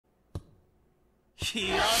Hey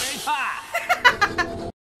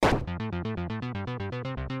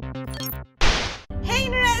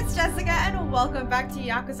internet, it's Jessica and welcome back to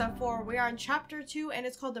Yakuza 4. We are on chapter 2 and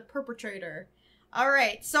it's called the Perpetrator.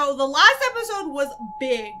 Alright, so the last episode was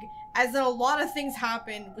big, as in a lot of things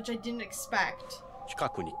happened, which I didn't expect. 近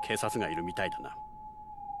くに警察がいるみたいだな。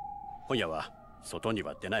今夜は外に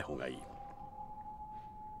は出ない方がいい。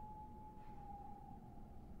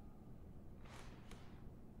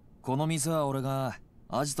この店は俺が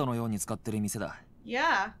アジトのように使ってる店だ。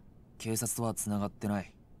Yeah. 警察とは繋がってな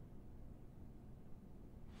い。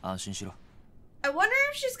安心しろ。I wonder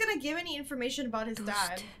if she's gonna give any information about his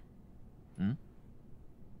dad. ん？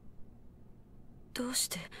どうし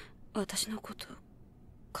て私のこと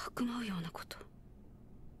かくまうようなこと。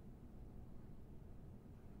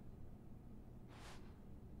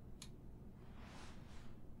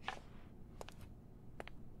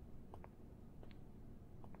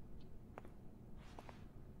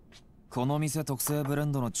この店特製ブレ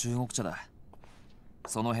ンドの中国茶だ。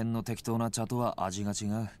その辺の適当な茶とは味が違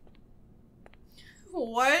う。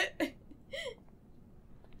What?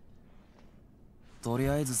 とり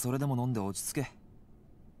あえずそれでも飲んで落ち着け。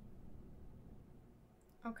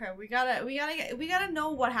Okay, we gotta know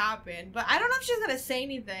what happened, but I don't know if she's gonna say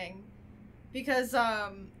anything because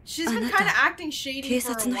she's been kind of acting shady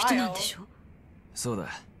for a while. そうだ。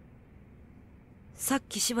さっ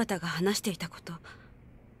き柴田が話していたこと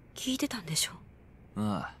聞いてたんでしょ？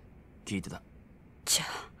ああ、聞いてた。じゃ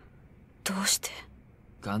あどうして？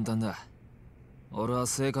簡単だ。俺は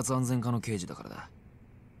生活安全課の刑事だからだ。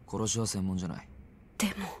殺しは専門じゃない。で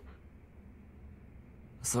も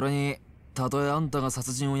それにたとえあんたが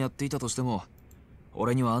殺人をやっていたとしても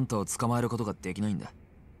俺にはあんたを捕まえることができないんだ。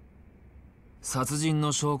殺人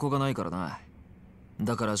の証拠がないからな。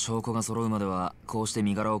だから証拠が揃うまではこうして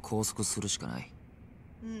身柄を拘束するしかない。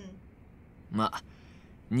まあ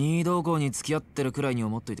任意同行に付き合ってるくらいに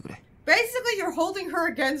思っといてくれ。 Basically, you're holding her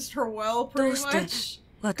against her will, pretty much.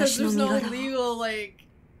 Because there's no legal, like,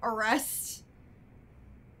 arrest.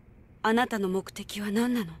 あなたの目的は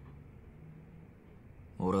何なの？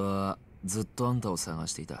俺はずっとあんたを探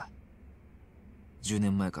していた。10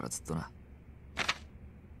年前からずっとな。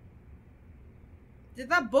Did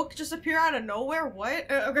that book just appear out of nowhere? What?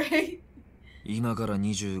 Okay. 今から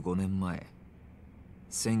25年前、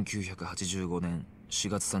1985年4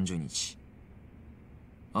月30日。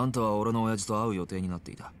あんたは俺の親父と会う予定になっ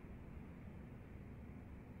ていた。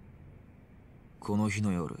この日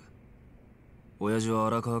の夜、親父は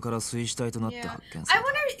荒川から水死体となって発見された。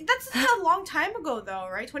I wonder, that's a long time ago though,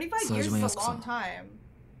 right? 25 years is a long time.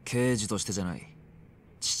 刑事としてじゃない。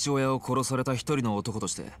父親を殺された一人の男と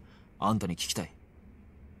してあんたに聞きたい。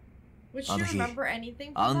あの日、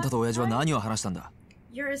あんたと親父は何を話したんだ？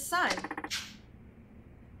 You're his son.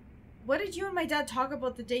 What did you and my dad talk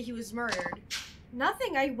about the day he was murdered?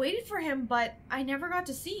 Nothing. I waited for him, but I never got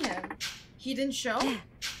to see him. He didn't show?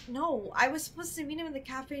 No, I was supposed to meet him in the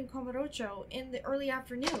cafe in Kamurocho in the early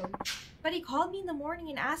afternoon. But he called me in the morning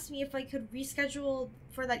and asked me if I could reschedule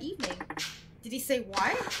for that evening. Did he say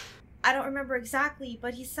why? I don't remember exactly,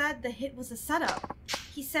 but he said the hit was a setup.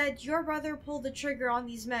 He said, your brother pulled the trigger on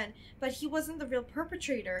these men, but he wasn't the real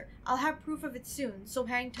perpetrator. I'll have proof of it soon, so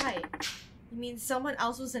hang tight. You mean someone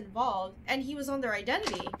else was involved, and he was on their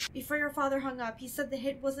identity? Before your father hung up, he said the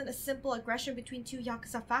hit wasn't a simple aggression between two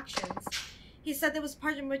Yakuza factions. He said there was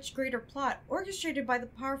part of a much greater plot, orchestrated by the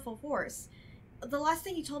powerful force. The last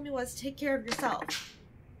thing he told me was, take care of yourself.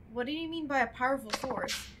 What do you mean by a powerful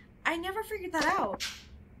force? I never figured that out.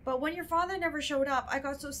 But when your father never showed up, I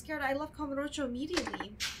got so scared I left Kamurocho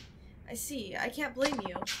immediately. I see. I can't blame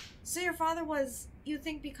you. So your father was, you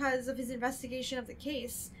think because of his investigation of the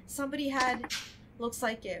case, somebody had... Looks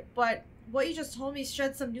like it. But what you just told me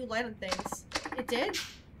shed some new light on things. It did?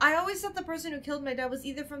 I always thought the person who killed my dad was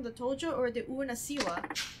either from the Tojo or the Uenasiwa.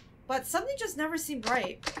 But something just never seemed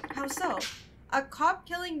right. How so? A cop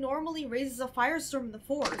killing normally raises a firestorm in the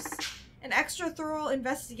force. An extra thorough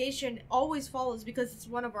investigation always follows because it's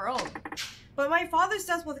one of our own. But my father's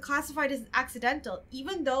death was classified as accidental,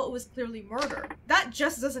 even though it was clearly murder. That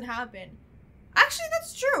just doesn't happen. Actually,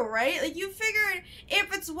 that's true, right? Like, you figured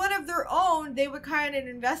if it's one of their own, they would kind of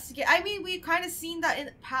investigate. I mean, we've kind of seen that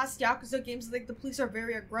in past Yakuza games, like, the police are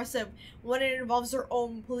very aggressive when it involves their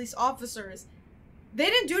own police officers. They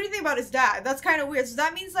didn't do anything about his dad. That's kind of weird. So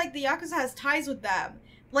that means, like, the Yakuza has ties with them.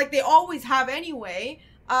 Like, they always have anyway.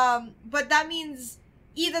 But that means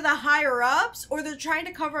either the higher-ups or they're trying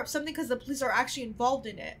to cover up something because the police are actually involved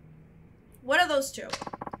in it. One of those two.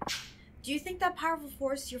 Do you think that powerful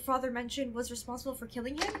force your father mentioned was responsible for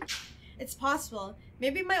killing him? It's possible.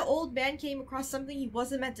 Maybe my old man came across something he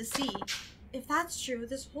wasn't meant to see. If that's true,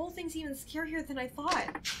 this whole thing's even scarier than I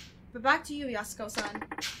thought. But back to you, Yasuko-san.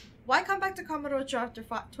 Why come back to Kamurocho after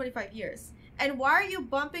 25 years? And why are you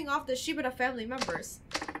bumping off the Shibata family members?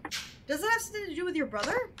 Does it have something to do with your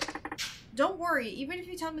brother? Don't worry, even if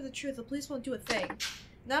you tell me the truth, the police won't do a thing.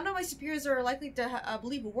 None of my superiors are likely to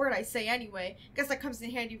believe a word I say anyway. Guess that comes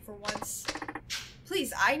in handy for once.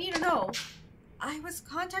 Please, I need to know. I was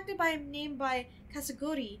contacted by a man named by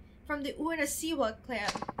Kasagori from the Uenasiwa clan.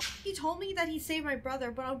 He told me that he saved my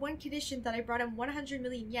brother, but on one condition, that I brought him 100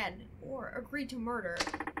 million yen, or agreed to murder.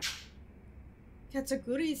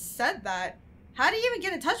 Katsuguri said that? How did he even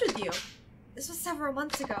get in touch with you? This was several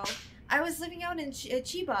months ago. I was living out in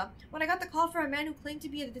Chiba when I got the call from a man who claimed to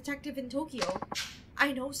be a detective in Tokyo.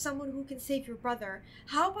 I know someone who can save your brother.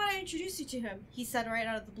 How about I introduce you to him? He said right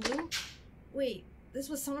out of the blue. Wait, this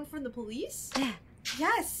was someone from the police?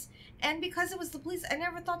 Yes, and because it was the police, I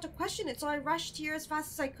never thought to question it, so I rushed here as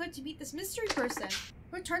fast as I could to meet this mystery person,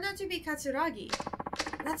 who turned out to be Katsuragi.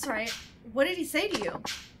 That's right. What did he say to you?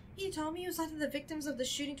 He told me he was one of the victims of the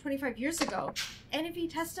shooting 25 years ago, and if he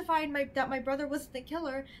testified that my brother wasn't the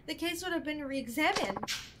killer, the case would have been re-examined,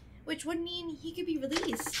 which would mean he could be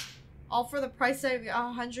released. All for the price of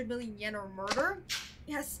 100 million yen or murder?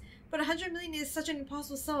 Yes, but 100 million is such an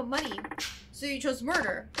impossible sum of money, so you chose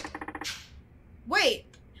murder. Wait,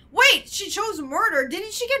 she chose murder?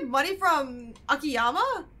 Didn't she get money from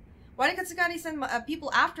Akiyama? Why did Katsugari send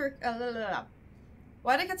people after...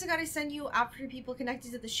 Why did Katsugari send you after people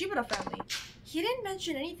connected to the Shibata family? He didn't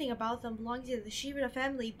mention anything about them belonging to the Shibata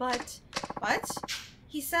family, but...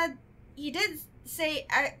 He did say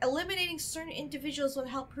eliminating certain individuals would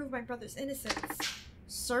help prove my brother's innocence.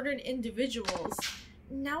 Certain individuals?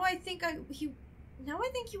 Now I think he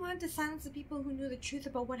wanted to silence the people who knew the truth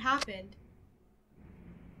about what happened.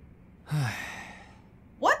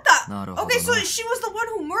 What the? Okay, so she was the one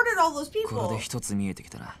who murdered all those people. これで一つ見えてき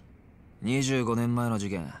たな。25年前の事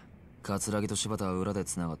件、桂木と柴田は裏で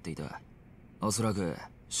繋がっていた。おそらく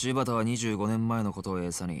柴田は25年前のことを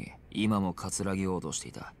餌に今も桂木を脅して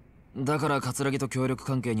いた。だから桂木と協力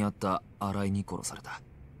関係にあった新井に殺された。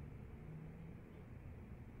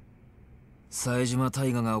冴島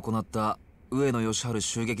大河が行った上野義治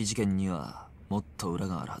襲撃事件にはもっと裏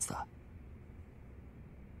があるはずだ。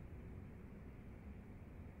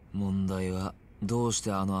問題はどうし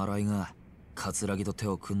てあの新井が桂木と手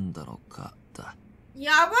を組んだのかだ。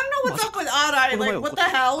Yeah, I wanna know what's up with Arai. Like, what the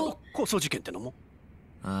hell? 抗争事件ってのも？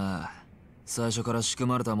ああ、最初から仕組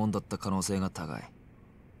まれたもんだった可能性が高い。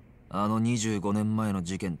あの25年前の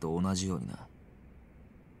事件と同じようにな。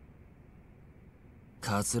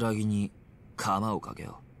桂木に鎌をかけ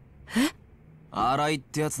よう。え？新井っ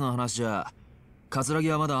てやつの話じゃ、桂木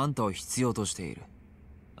はまだあんたを必要としている。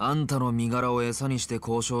あんたの身柄を餌にして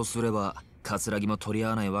交渉すれば、桂木も取り合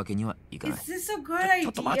わないわけにはいかない。Is this a good idea? ちょ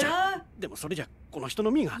っと待って。でもそれじゃこの人の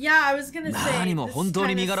身が。Yeah, I was gonna say. 何も本当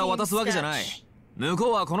に身柄を渡すわけじゃない。向こ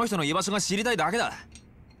うはこの人の居場所が知りたいだけだ。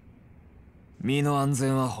身の安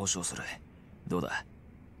全は保証する。どうだ？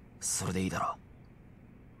それでいいだろう。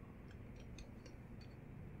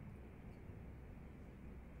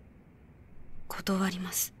断り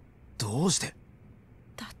ます。どうして？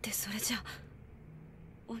だってそれじゃ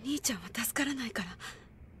お兄ちゃんは助からないから。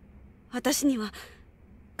私には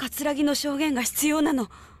桂木の証言が必要なの。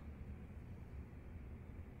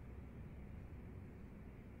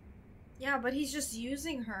Yeah, but he's just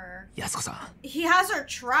using her. 安子さん。He has her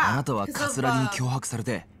trapped. あなたは桂木に脅迫され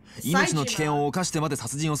て、命の危険を冒してまで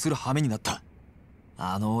殺人をする羽目になった。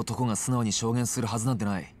あの男が素直に証言するはずなんて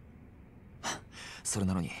ない。それ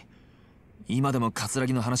なのに、今でも桂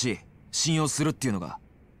木の話、信用するっていうのが。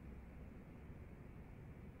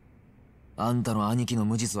あんたの兄貴の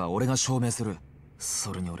無実は俺が証明する。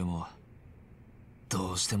それに俺も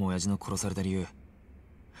どうしても親父の殺された理由、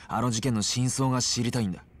あの事件の真相が知りたい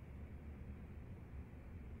んだ。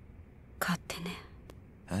勝手ね。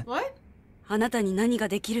え？あなたに何が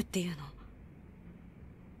できるっていうの？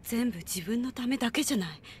全部自分のためだけじゃな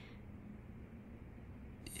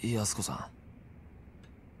い。安子さん。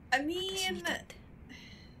I mean, 私にとって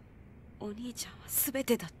お兄ちゃんは全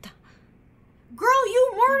てだった。Girl,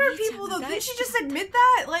 you murdered people though. Didn't she just admit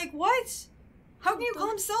that? Like, what? How can you call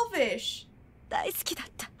him selfish? 大好きだっ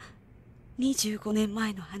た。25年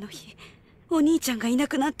前のあの日、お兄ちゃんがいな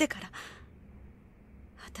くなってから、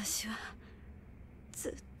私はず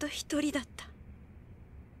っと一人だった。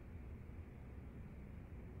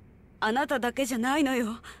あなただけじゃないの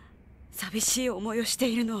よ。寂しい思いをして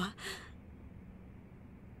いるのは。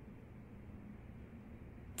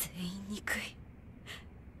全員憎い。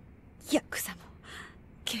ヤクザも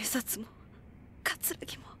警察も桂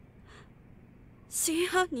木も真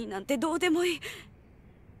犯人なんてどうでもいい。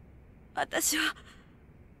私は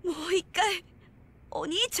もう一回お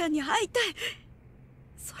兄ちゃんに会いたい。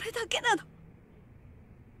それだけなの。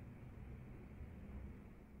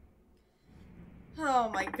Oh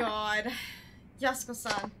my god.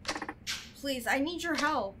 Yasuko-san. Please, I need your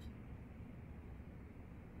help.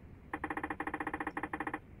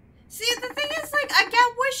 See, the thing is, like, I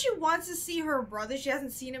get why she wants to see her brother. She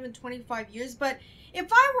hasn't seen him in 25 years, but if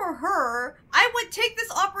I were her, I would take this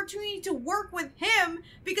opportunity to work with him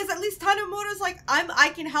because at least Tanimura's like,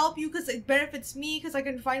 I can help you because it benefits me because I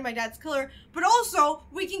can find my dad's killer, but also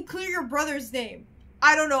we can clear your brother's name.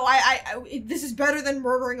 I don't know, this is better than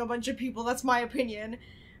murdering a bunch of people, that's my opinion.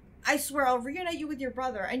 I swear I'll reunite you with your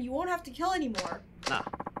brother and you won't have to kill anymore. Nah.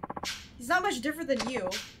 He's not much different than you.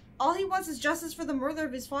 All he wants is justice for the murder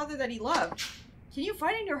of his father that he loved. Can you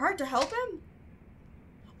find it in your heart to help him?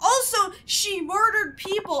 Also, she murdered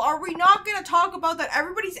people. Are we not gonna talk about that?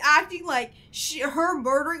 Everybody's acting like her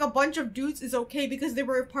murdering a bunch of dudes is okay because they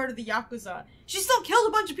were part of the Yakuza. She still killed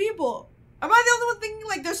a bunch of people. Am I the only one thinking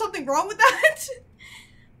like there's something wrong with that?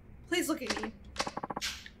 Please look at me.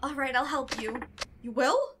 Alright, I'll help you. You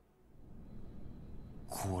will?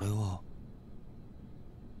 これは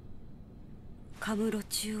カムロ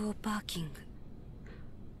中央パーキング。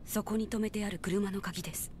そこに止めてある車の鍵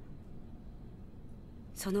です。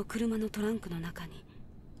その車のトランクの中に。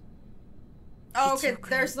Oh, okay,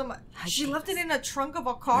 there's the... She left it in a trunk of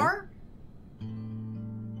a car?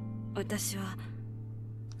 私は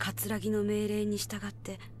葛城の命令に従っ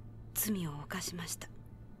て罪を犯しました。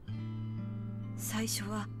最初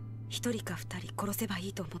は一人か二人殺せばい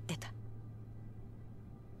いと思ってた。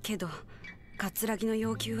けど葛城の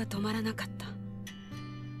要求は止まらなかった。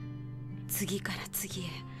次から次へ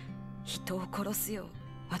人を殺すよう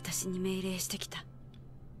私に命令してきた。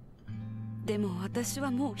でも私は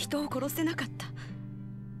もう人を殺せなかった。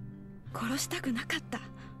殺したくなかった。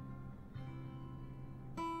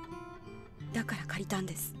だから借りたん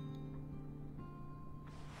です。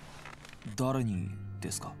誰に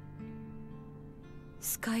ですか？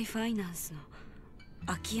スカイファイナンスの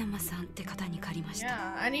秋山さんって方に借りました。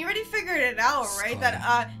Yeah, and you already figured it out, right?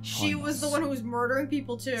 That she was the one who was murdering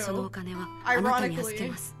people too. そのお金はあなたに預け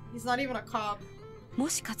ます。 He's not even a cop. も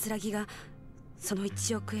し葛城がその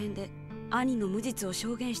1億円で兄の無実を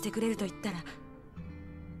証言してくれると言ったら、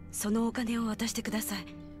そのお金を渡してください。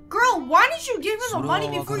Girl, why did you give him the money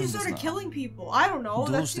before you started killing people? I don't know.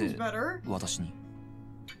 That seems better. 私に。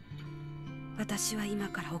私は今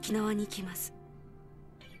から沖縄に行きます。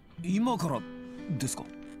今からですか？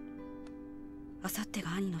あさって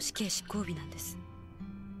が兄の死刑執行日なんです。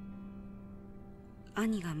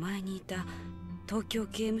兄が前にいた東京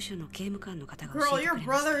刑務所の刑務官の方が教えてくれ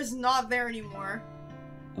ました。Girl, your brother is not there anymore.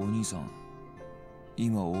 お兄さん、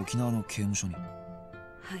今沖縄の刑務所に。はい。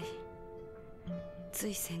つ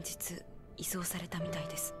い先日移送されたみたい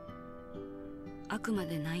です。あくま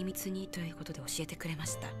で内密にということで教えてくれま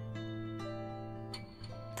した。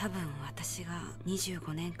多分私が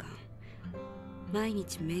25年間毎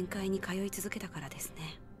日面会に通い続けたからです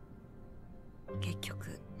ね。結局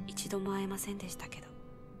一度も会えませんでしたけど。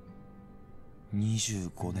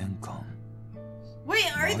25年間。Wait,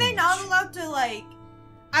 are they not allowed to like?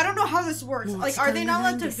 I don't know how this works. Like, are they not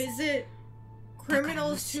allowed to visit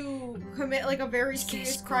criminals who commit like a very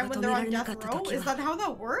serious crime when they're on death row? Is that how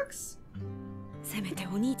that works? せめて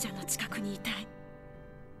お兄ちゃんの近くにいたい。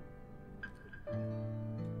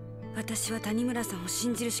私は谷村さんを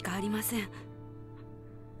信じるしかありません。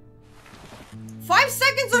5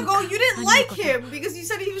 seconds ago, you didn't like him because you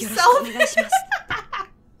said he was selfish.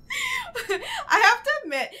 I have to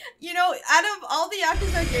admit, you know, out of all the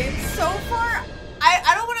Yakuza games so far,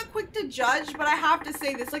 I don't want to quick to judge, but I have to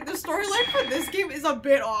say this. Like, the storyline for this game is a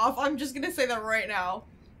bit off. I'm just gonna say that right now.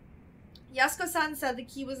 Yasuko-san said the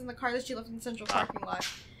key was in the car that she left in the central parking lot.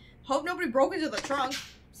 Hope nobody broke into the trunk.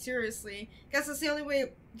 Seriously. Guess that's the only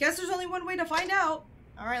way. Guess there's only one way to find out.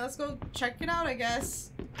 Alright, let's go check it out, I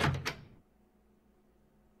guess.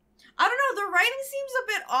 I don't know, the writing seems a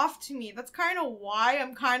bit off to me. That's kind of why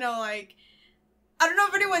I'm kind of like... I don't know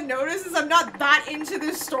if anyone notices, I'm not that into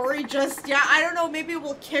this story just yet. I don't know, maybe it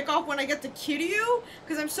will kick off when I get to Kiryu,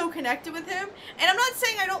 because I'm so connected with him. And I'm not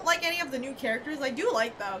saying I don't like any of the new characters. I do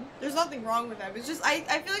like them. There's nothing wrong with them. It's just, I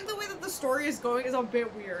feel like the way that the story is going is a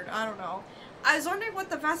bit weird. I don't know. I was wondering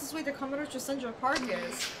what the fastest way to Kamurocho Central Park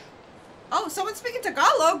is. Oh, someone's speaking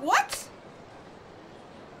Tagalog? What?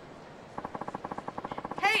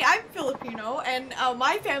 Hey, I'm Filipino, and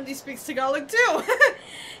my family speaks Tagalog too.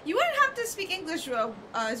 You wouldn't have to speak English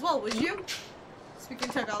as well, would you? Speaking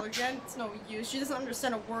Tagalog again? It's no use. She doesn't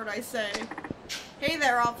understand a word I say. Hey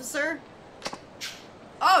there, officer.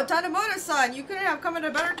 Oh, Tanimura-san, you couldn't have come at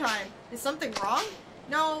a better time. Is something wrong?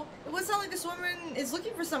 No, it would sound like this woman is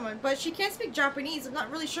looking for someone, but she can't speak Japanese. I'm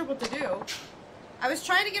not really sure what to do. I was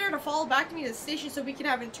trying to get her to follow back to me to the station so we can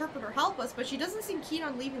have an interpreter help us, but she doesn't seem keen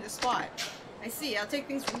on leaving the spot. I see, I'll take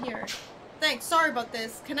things from here. Thanks, sorry about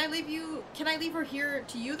this. Can I leave her here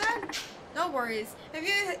to you then? No worries.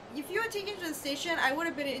 If you had taken her to the station, I would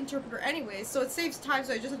have been an interpreter anyways, so it saves time,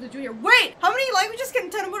 so I just have to do it here. Wait! How many languages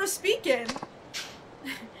can Tanimura speak in?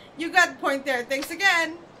 You got the point there. Thanks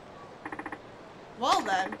again. Well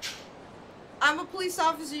then. I'm a police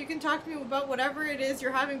officer. You can talk to me about whatever it is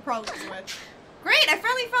you're having problems with. Great! I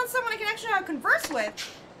finally found someone I can actually converse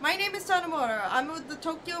with! My name is Tanimura. I'm with the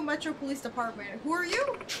Tokyo Metro Police Department. Who are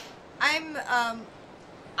you? I'm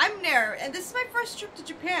Nair, and this is my first trip to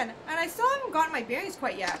Japan, and I still haven't gotten my bearings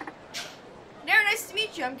quite yet. Nair, nice to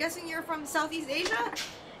meet you. I'm guessing you're from Southeast Asia?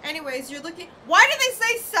 Anyways, you're looking— why did they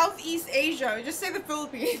say Southeast Asia? Just say the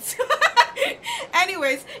Philippines.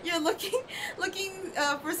 Anyways, you're looking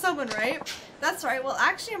for someone, right? That's right. Well,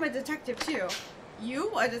 actually, I'm a detective too.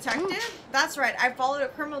 You? A detective? That's right. I followed a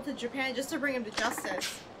criminal to Japan just to bring him to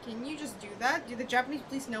justice. Can you just do that? Do the Japanese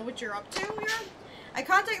police know what you're up to here? I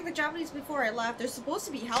contacted the Japanese before I left. They're supposed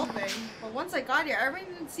to be helping. But once I got here,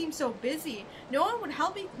 everything seemed so busy. No one would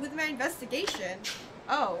help me with my investigation.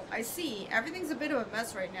 Oh, I see. Everything's a bit of a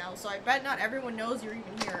mess right now, so I bet not everyone knows you're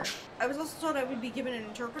even here. I was also told I would be given an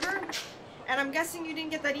interpreter, and I'm guessing you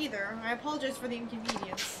didn't get that either. I apologize for the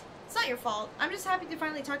inconvenience. It's not your fault. I'm just happy to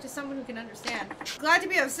finally talk to someone who can understand. Glad to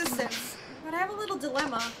be of assistance. But I have a little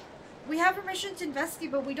dilemma. We have permission to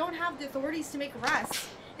investigate, but we don't have the authorities to make arrests.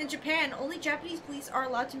 In Japan, only Japanese police are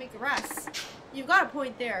allowed to make arrests. You've got a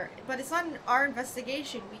point there, but it's not our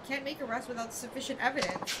investigation. We can't make arrests without sufficient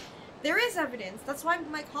evidence. There is evidence. That's why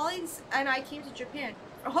my colleagues and I came to Japan.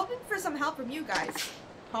 We're hoping for some help from you guys.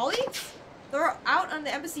 Colleagues? They're out on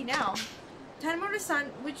the embassy now.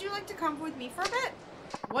 Tanimura-san, would you like to come with me for a bit?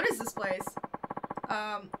 What is this place?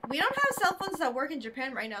 We don't have cell phones that work in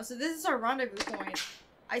Japan right now, so this is our rendezvous point.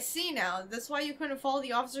 I see now. That's why you couldn't follow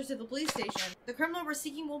the officers to the police station. The criminal we're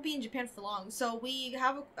seeking won't be in Japan for long, so we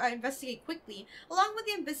have to investigate quickly, along with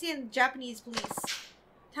the embassy and Japanese police.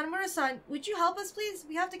 Tanimura-san, would you help us, please?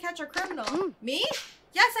 We have to catch our criminal. Me?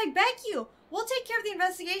 Yes, I beg you. We'll take care of the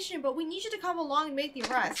investigation, but we need you to come along and make the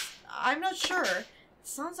arrest. I'm not sure. It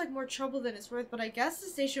sounds like more trouble than it's worth, but I guess the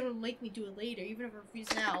station would make me do it later, even if I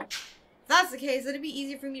refuse now. If that's the case, it'd be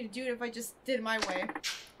easier for me to do it if I just did it my way.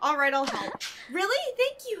 Alright, I'll help. Really?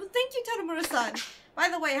 Thank you, Tanimura-san. By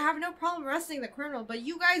the way, I have no problem arresting the criminal, but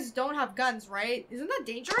you guys don't have guns, right? Isn't that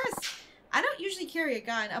dangerous? I don't usually carry a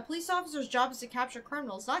gun. A police officer's job is to capture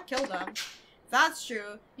criminals, not kill them. That's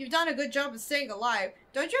true. You've done a good job of staying alive.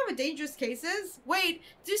 Don't you have a dangerous cases? Wait,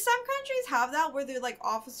 do some countries have that where they're like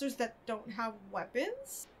officers that don't have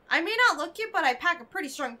weapons? I may not look it, but I pack a pretty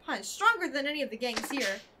strong punch. Stronger than any of the gangs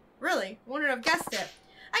here. Really? Wouldn't have guessed it.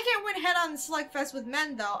 I can't win head-on in slugfest with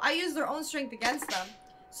men though. I use their own strength against them.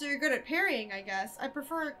 So you're good at parrying, I guess. I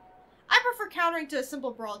prefer countering to a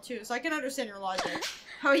simple brawl too, so I can understand your logic.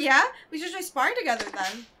 Oh yeah? We should try sparring together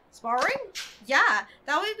then. Sparring? Yeah,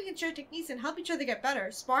 that way we can share techniques and help each other get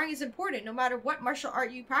better. Sparring is important no matter what martial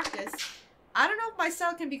art you practice. I don't know if my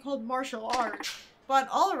style can be called martial art, but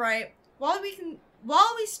alright. While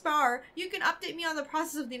we spar, you can update me on the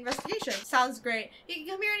process of the investigation. Sounds great. You can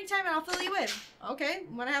come here anytime and I'll fill you in. Okay,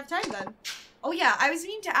 when I have time then. Oh yeah, I was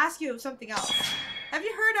meaning to ask you something else. Have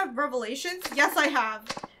you heard of revelations? Yes, I have.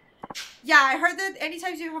 Yeah, I heard that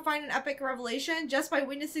anytime you find an epic revelation just by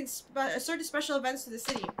witnessing certain special events to the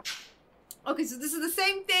city. Okay, so this is the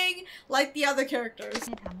same thing like the other characters.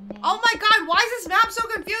 Oh my god, why is this map so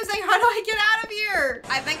confusing? How do I get out of here?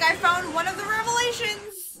 I think I found one of the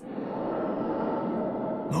revelations.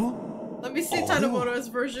 No? Let me see Tanimura's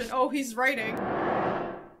version. Oh, he's writing.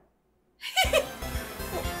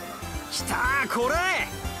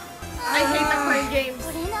 I hate not playing games.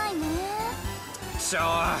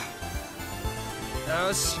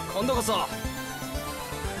 よし、今度こそ。いい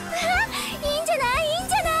んじゃない？いいん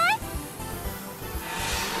じゃない？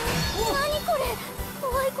何これ？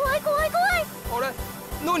怖い怖い怖い怖い。あれ？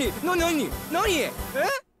何？え？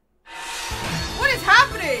 What is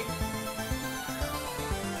happening?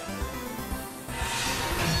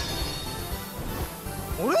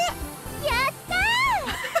 あれ？やった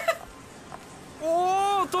ー！お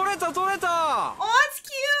お、取れた。Oh, that's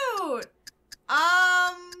cute.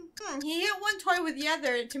 He hit one toy with the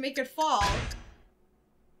other to make it fall.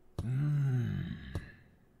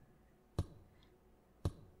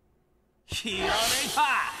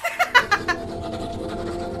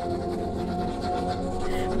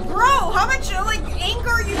 Bro, how much like anger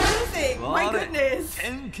are you using? my goodness. So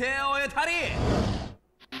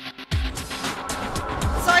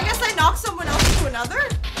I guess I knocked someone else into another?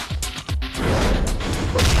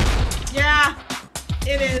 Yeah,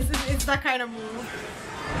 it is. It's that kind of move.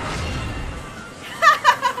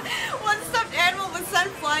 One stuffed animal was sent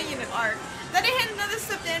flying in an arc. Then I hit another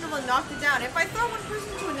stuffed animal and knocked it down. If I throw one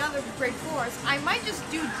person to another with great force, I might just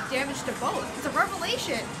do damage to both. It's a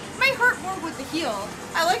revelation. It might hurt more with the heel.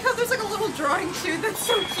 I like how there's like a little drawing too. That's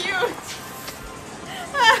so cute.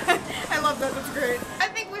 I love that. That's great. I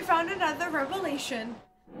think we found another revelation.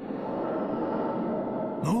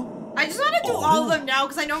 I just want to do all of them now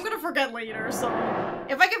because I know I'm going to forget later. So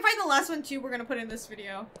if I can find the last one too, we're going to put it in this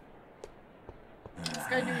video. What's this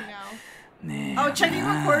guy doing now? Oh, checking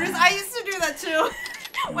recorders? I used to do that too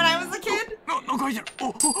when I was a kid.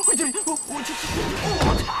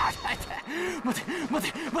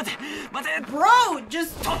 Bro,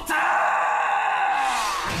 just...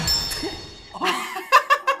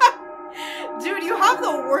 Dude, you have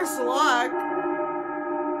the worst luck.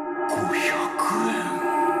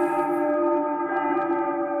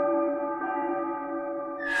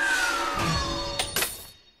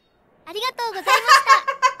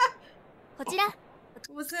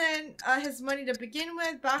 Wasn't his money to begin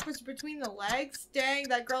with, backwards between the legs? Dang,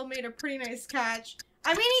 that girl made a pretty nice catch.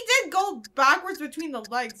 I mean, he did go backwards between the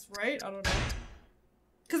legs, right? I don't know.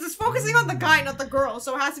 Because it's focusing on the guy, not the girl,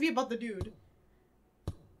 so it has to be about the dude.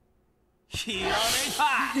 So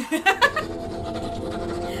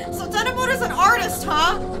Tanimura's an artist,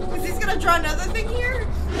 huh? Because he's gonna draw another thing here?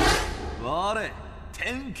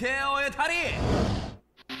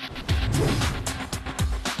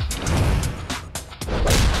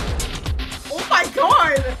 Oh my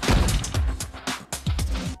god!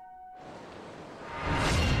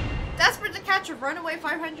 Desperate to catch a runaway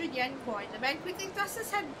 500 yen coin, the man quickly thrust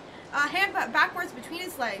his hand backwards between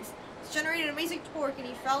his legs. It's generated amazing torque and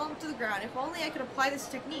he fell onto the ground. If only I could apply this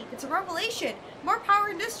technique. It's a revelation! More power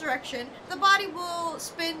in this direction, the body will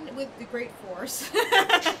spin with the great force.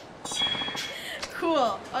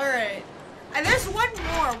 Cool, alright. And there's one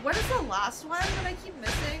more. What is the last one that I keep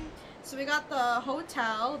missing? So we got the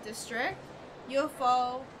hotel district,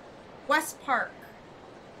 UFO, West Park.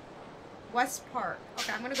 West Park.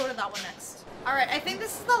 Okay, I'm gonna go to that one next. Alright, I think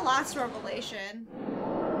this is the last revelation.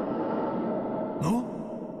 No?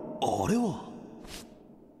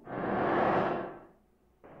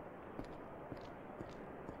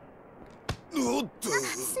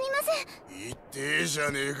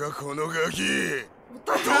 What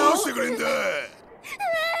the hell?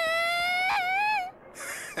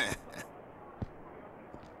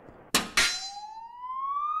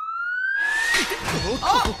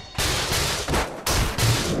 Oh!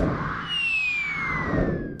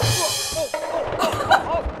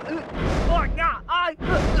 Oh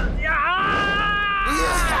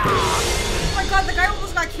my god, the guy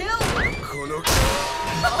almost got killed!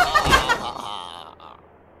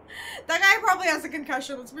 That guy probably has a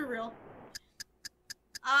concussion, let's be real.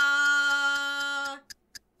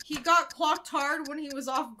 He got clocked hard when he was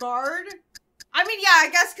off guard. I mean, yeah, I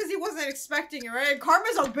guess because he wasn't expecting it, right?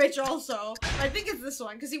 Karma's a bitch also. I think it's this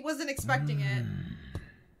one, because he wasn't expecting it.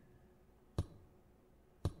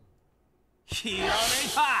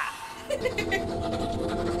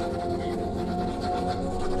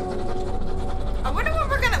 I wonder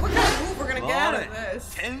what kind of move we're gonna get out of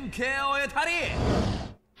this.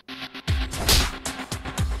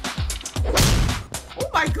 Oh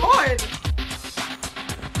my god!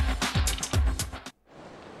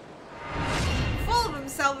 Full of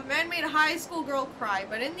himself, a man made a high school girl cry,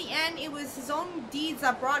 but in the end, it was his own deeds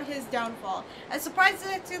that brought his downfall. A surprise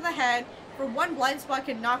attack to the head from one blind spot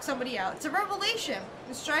can knock somebody out. It's a revelation.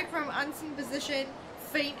 A strike from unseen position,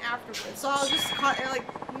 faint afterwards. So I'll just like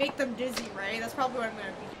make them dizzy, right? That's probably what I'm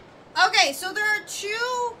gonna do. Okay, so there are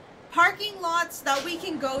 2 parking lots that we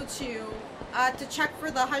can go to check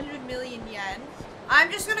for the 100 million yen. I'm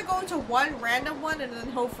just gonna go into one random one and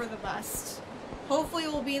then hope for the best. Hopefully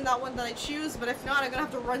it will be in that one that I choose, but if not, I'm gonna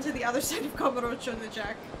have to run to the other side of Kamurocho to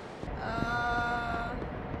check.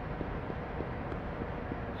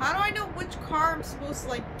 How do I know which car I'm supposed to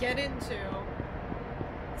like get into?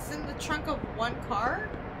 It's in the trunk of one car?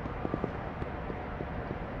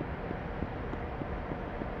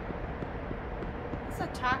 It's a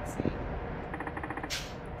taxi.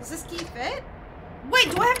 Does this key fit? Wait,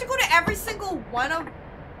 do I have to go to every single one of...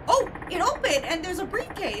 Oh, it opened and there's a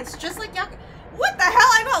briefcase, just like Yakuza. What the hell?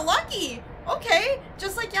 I got lucky! Okay,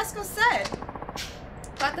 just like Yasuko said.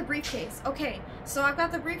 Got the briefcase. Okay, so I've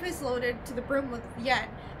got the briefcase loaded to the brim with yen.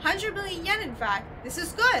 100 million yen, in fact. This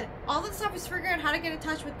is good. All the stuff is figuring out how to get in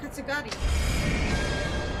touch with Katsugari.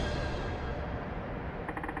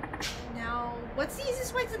 What's the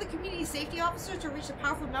easiest way to the community safety officer to reach a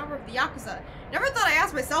powerful member of the Yakuza? Never thought I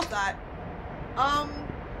asked myself that.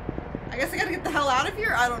 I guess I gotta get the hell out of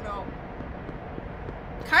here? I don't know.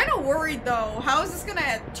 Kinda worried though. How is this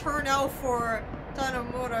gonna turn out for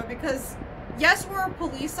Tanimura? Because, yes, we're a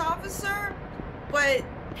police officer, but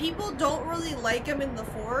people don't really like him in the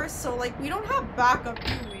force, so, like, we don't have backup,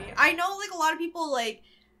 do we? I know, like, a lot of people, like,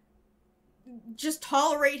 just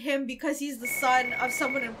tolerate him because he's the son of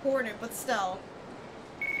someone important, but still.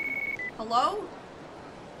 Hello?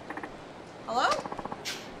 Hello?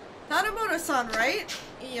 Tanimura-san, right?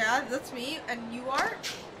 Yeah, that's me. And you are?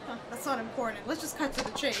 Huh, that's not important. Let's just cut to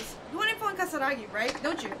the chase. You want info on Kasaragi, right?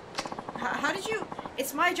 Don't you? How did you?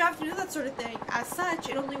 It's my job to do that sort of thing. As such,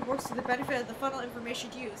 it only works to the benefit of the final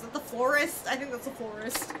information used. Is that the florist? I think that's a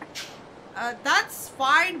florist. That's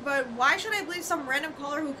fine, but why should I believe some random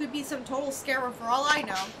caller who could be some total scammer for all I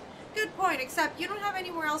know? Good point, except you don't have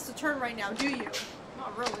anywhere else to turn right now, do you?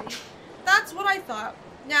 Not really. That's what I thought.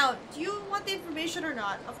 Now, do you want the information or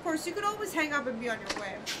not? Of course, you could always hang up and be on your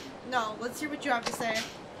way. No, let's hear what you have to say.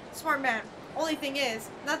 Smart man. Only thing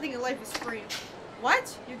is, nothing in life is free.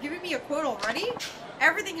 What? You're giving me a quote already?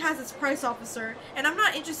 Everything has its price, officer, and I'm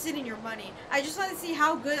not interested in your money. I just want to see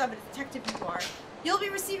how good of a detective you are. You'll be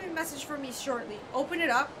receiving a message from me shortly. Open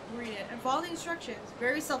it up, read it, and follow the instructions.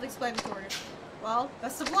 Very self-explanatory. Well,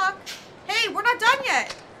 best of luck. Hey, we're not done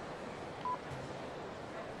yet!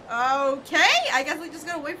 Okay, I guess we just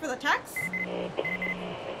gotta wait for the text.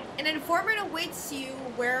 An informant awaits you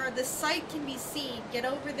where the site can be seen. Get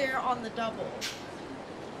over there on the double.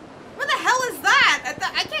 Where the hell is that?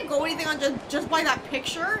 I can't go anything on just by that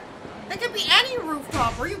picture. That could be any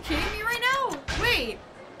rooftop. Are you kidding me right now? Wait.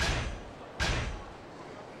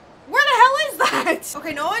 Where the hell is that?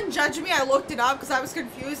 Okay, no one judged me. I looked it up because I was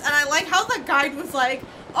confused, and I like how the guide was like,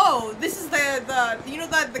 "Oh, this is the you know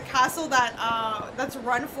the castle that that's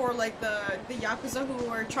run for like the Yakuza who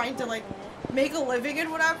are trying to like make a living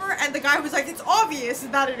and whatever." And the guy was like, "It's obvious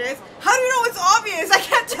that it is." How do you know it's obvious? I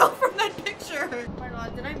can't tell from that picture. Oh my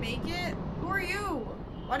god, did I make it? Who are you?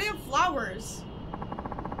 Why do you have flowers?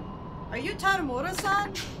 Are you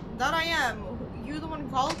Tanimura-san? That I am. You the one who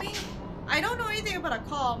called me? I don't know anything about a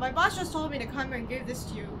call. My boss just told me to come here and give this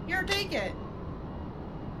to you. Here, take it.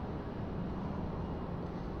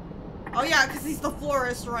 Oh yeah, because he's the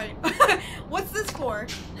florist, right? What's this for?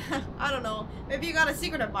 I don't know. Maybe you got a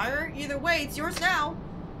secret admirer? Either way, it's yours now.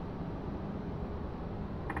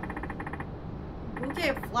 Bouquet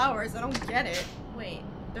of flowers? I don't get it. Wait,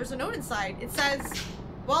 there's a note inside. It says,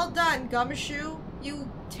 "Well done, Gumshoe. You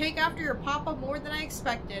take after your papa more than I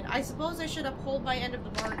expected. I suppose I should uphold my end of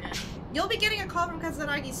the bargain. You'll be getting a call from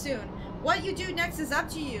Kasaragi soon. What you do next is up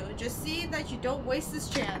to you. Just see that you don't waste this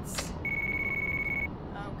chance."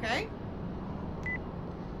 Okay.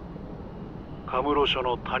 Kamurocho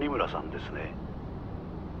no Tanimura-san desu ne.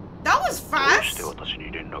 That was fast. どうして私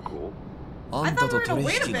に連絡を? あんたと取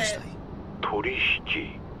引がしたい。取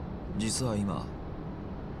引? 実は今、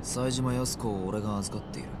冴島靖子を俺が預かっ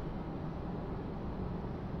ている。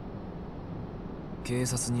警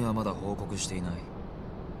察にはまだ報告していない。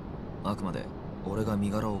あくまで俺が身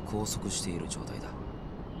柄を拘束している状態だ。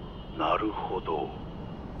なるほど。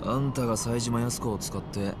あんたが冴島靖子を使っ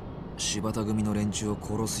て柴田組の連中を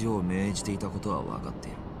殺すよう命じていたことは分かって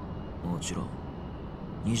いる。もちろん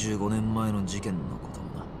25年前の事件のことも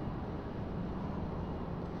な。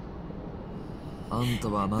あんた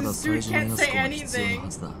はまだ冴島靖子が必要なは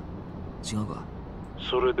ずだ。違うか？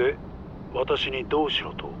それで私にどうし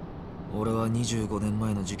ろと？俺は25年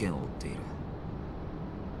前の事件を追っている。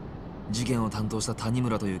事件を担当した谷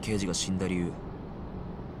村という刑事が死んだ理由、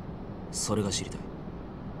それが知りたい。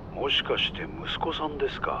もしかして息子さん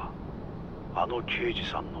ですか？あの刑事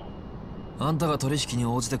さんの。あんたが取引に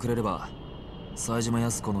応じてくれれば冴島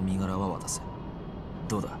靖子の身柄は渡せ。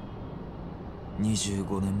どうだ、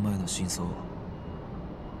25年前の真相を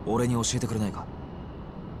俺に教えてくれないか？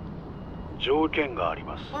条件があり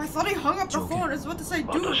ます。I thought he hung up the phone. What does I do?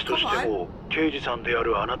 私としても刑事さんであ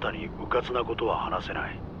るあなたに迂闊なことは話せな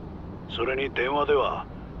い。それに電話では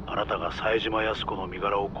あなたが冴島靖子の身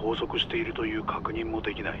柄を拘束しているという確認も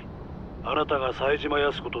できない。あなたが冴島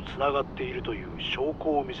靖子とつながっているという証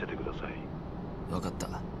拠を見せてください。分かった。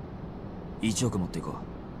1億持っていこう。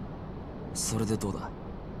それでどうだ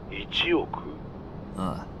？1億？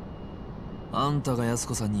ああ。あんたが靖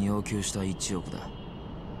子さんに要求した1億だ。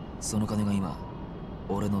その金が今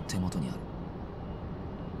俺の手元にある。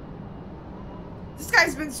This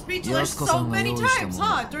guy's been speechless so many times,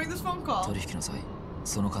 huh? During this phone call. 取引の際、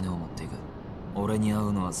その金を持っていく。俺に会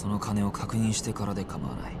うのはその金を確認してからで構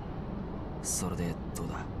わない。それでどう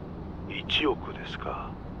だ？ 1億です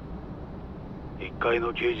か。一階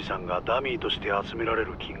の刑事さんがダミーとして集められ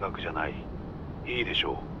る金額じゃない。いいでし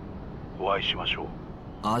ょう。お会いしましょう。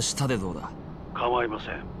明日でどうだ？構いま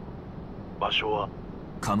せん。場所は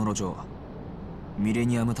カムロ町ミレ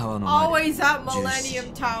ニアムタワーの前で。 Always at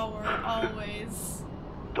Millennium Tower, always.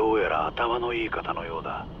 どうやら頭のいい方のよう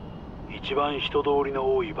だ。一番人通り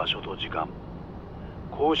の多い場所と時間。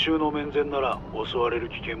公衆の面前なら襲われる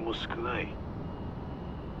危険も少ない。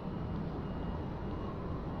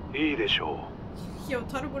いいでしょう。 Yo,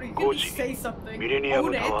 Tanimura, you 5 can 時 say something. ミレニアム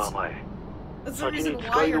Own タワー it. 前。 That's the 先 reason に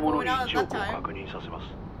why 使い you're の者 going に out 1 at 億を that time. 確認させます。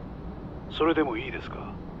それでもいいです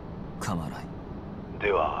か？構わない。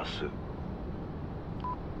では明日。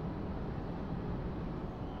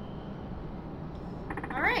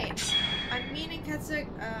Alright. I'm meeting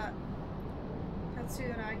Katsuragi.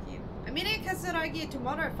 I'm meeting Katsuragi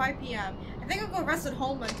tomorrow at 5 p.m. I think I'll go rest at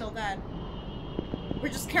home until then. We're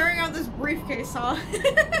just carrying out this briefcase, huh?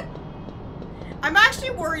 I'm actually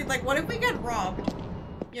worried, like, what if we get robbed?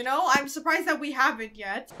 You know, I'm surprised that we haven't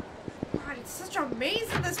yet. God, it's such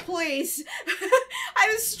amazing, this place. I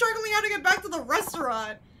was struggling how to get back to the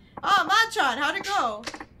restaurant. Oh, Machan, how'd it go?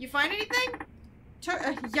 You find anything?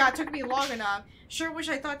 Yeah, it took me long enough. Sure wish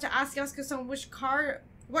I thought to ask Yasuko-san what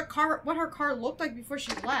her car looked like before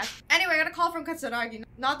she left. Anyway, I got a call from Katsuragi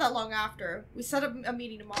not that long after. We set up a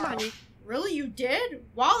meeting tomorrow. Really, you did?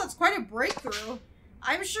 Wow, that's quite a breakthrough.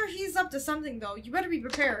 I'm sure he's up to something though. You better be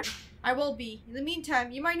prepared. I will be. In the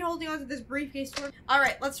meantime, you mind holding on to this briefcase for me?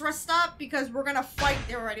 Alright, let's rest up because we're gonna fight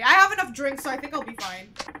already. I have enough drinks, so I think I'll be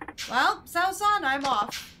fine. Well, Sao-san, I'm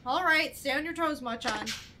off. Alright, stay on your toes, Machan.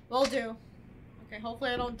 Will do. Okay,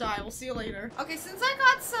 hopefully I don't die. We'll see you later. Okay, since I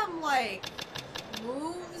got some, like,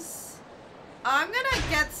 moves, I'm gonna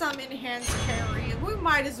get some enhanced carry. We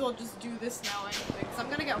might as well just do this now anyway, because I'm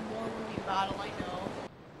gonna get more when we battle, I know.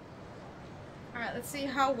 Alright, let's see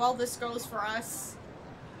how well this goes for us.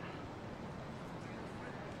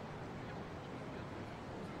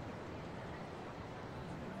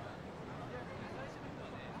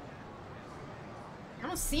 I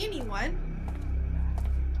don't see anyone.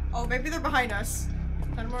 Oh, maybe they're behind us.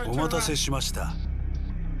 お待たせしました。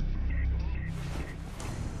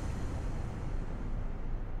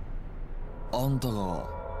あんたが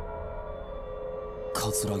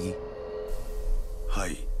桂木？は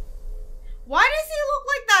い。Why does he look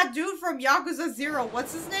like that dude from Yakuza 0?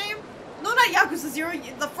 What's his name? No, not Yakuza 0,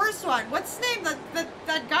 the first one. What's his name?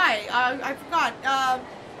 That guy. I forgot.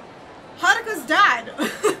 Haruka's dad.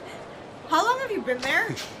 How long have you been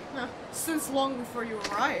there? Since long before you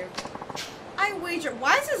arrived. I wager.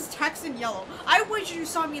 Why is his text in yellow? I wager you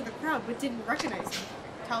saw me in the crowd but didn't recognize me.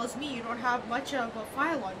 Tells me you don't have much of a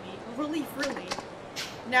file on me. A relief, really.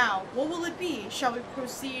 Now, what will it be? Shall we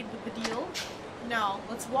proceed with the deal? No,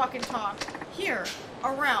 let's walk and talk. Here,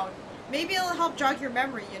 around. Maybe it'll help jog your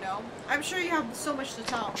memory, you know. I'm sure you have so much to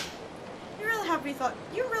tell. You really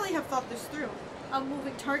have thought this through. A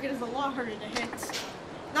moving target is a lot harder to hit.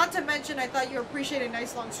 Not to mention, I thought you appreciated a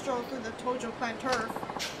nice long stroll through the Tojo clan turf.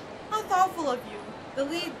 How thoughtful of you.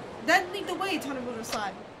 Then lead the way,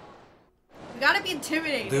 Tanimura-san. We gotta be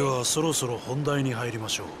intimidated. ではそろそろ本題に入りま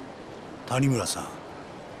しょう。谷村さん、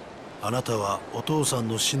あなたはお父さん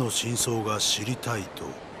の死の真相が知りたいと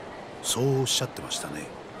そうおっしゃってましたね。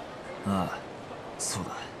ああ、そう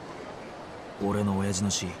だ。俺の親父の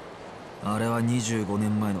死、あれは25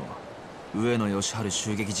年前の上野義治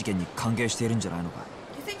襲撃事件に関係しているんじゃないのか。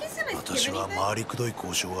私は回りくどい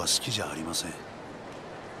交渉は好きじゃありません。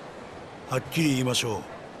はっきり言いましょう。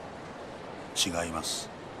違います。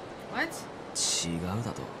What? 違う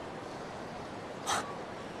だと。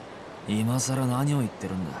今さら何を言って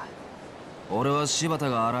るんだ。俺は柴田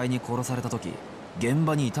が新井に殺された時現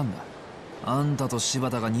場にいたんだ。あんたと柴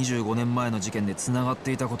田が25年前の事件で繋がっ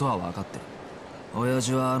ていたことは分かってる。親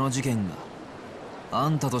父はあの事件があ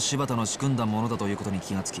んたと柴田の仕組んだものだということに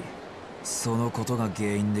気がつき、そのことが原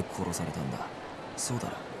因で殺されたんだ。そうだ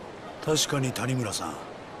ろ。確かに谷村さん、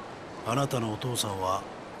あなたのお父さんは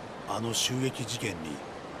あの襲撃事件に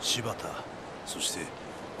柴田、そして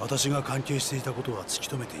私が関係していたことは突き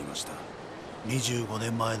止めていました。25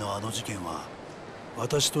年前のあの事件は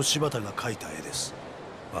私と柴田が描いた絵です。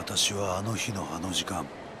私はあの日のあの時間、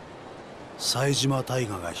冴島大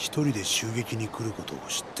河が一人で襲撃に来ることを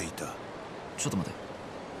知っていた。ちょっと待て。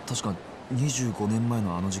確か25年前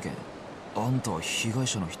のあの事件、あんたは被害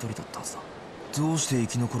者の一人だったはずだ。どうして生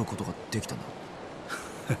き残ることができたんだ？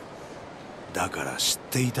だから知っ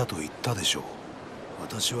ていたと言ったでしょう。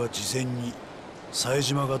私は事前に冴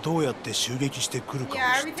島がどうやって襲撃してくるかを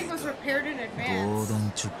知っていた。防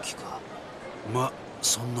弾チョッキか。ま、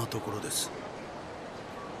そんなところです。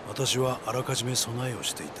私はあらかじめ備えを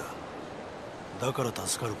していた。だから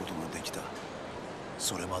助かることができた。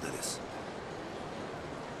それまでです。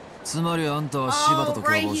つまりあんたは柴田と共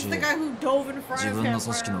謀し、自分の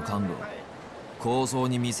組織の幹部を抗争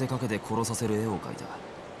に見せかけて殺させる絵を描いた。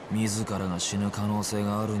自らが死ぬ可能性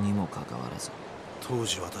があるにもかかわらず。当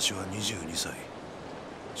時私は22歳、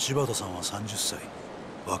柴田さんは30歳。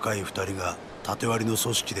若い2人が縦割りの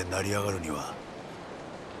組織で成り上がるには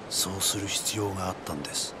そうする必要があったん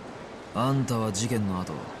です。あんたは事件の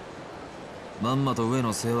後、まんまと上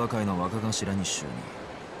野清和会の若頭に就任。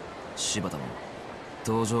柴田も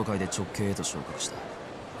登場会で直系へと昇格した。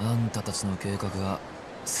あんたたちの計画が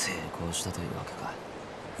成功したというわけか。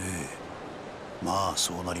ええ、まあ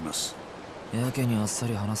そうなります。やけにあっさ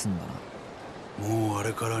り話すんだな。もうあ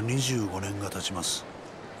れから25年が経ちます。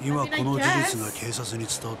今この事実が警察に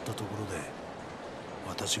伝わったところで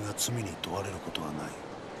私が罪に問われることはない。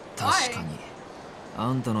確かに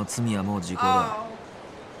あんたの罪はもう時効だ。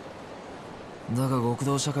だが極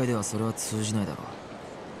道社会ではそれは通じないだろ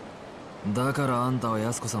う。だからあんたは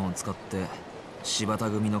安子さんを使って柴田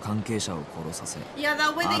組の関係者を殺させ、荒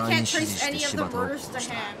に指示して柴田を殺した。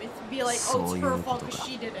そういうことか。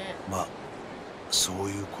まあそう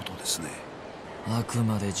いうことですね。あく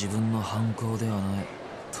まで自分の犯行ではない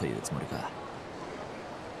というつもりか。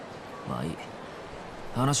まあいい、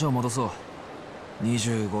話を戻そう。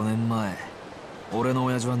25年前、俺の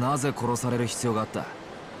親父はなぜ殺される必要があった？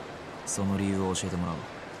その理由を教えてもらおう。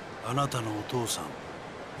あなたのお父さん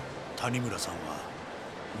谷村さんは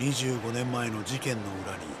25年前の事件の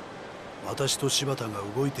裏に私と柴田が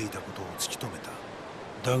動いていたことを突き止めた。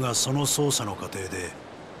だがその捜査の過程で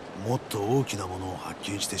もっと大きなものを発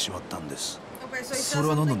見してしまったんです。それ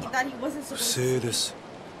は何なんだ？不正です。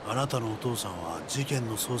あなたのお父さんは事件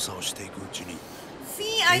の捜査をしていくうちに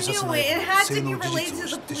警察内部の不正の事実を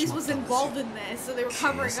知ってしまったんですよ。警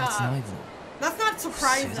察内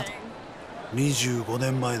部？ 25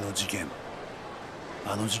年前の事件、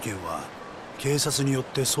あの事件は警察によっ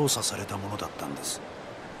て捜査されたものだったんです。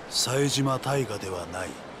冴島大河ではない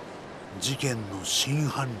事件の真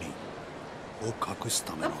犯人を隠す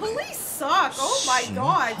ためのね。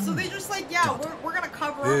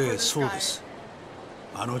ええ、そうです。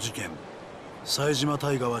あの事件、冴島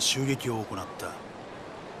大河は襲撃を行った。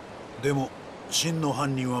でも真の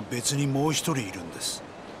犯人は別にもう一人いるんです。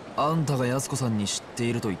あんたが安子さんに知って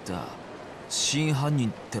いると言った真犯人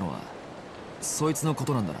ってのはそいつのこ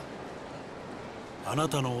となんだな。あな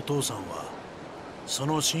たのお父さんはそ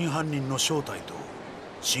の真犯人の正体と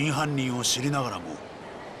真犯人を知りながらも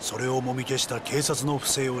それをもみ消した警察の不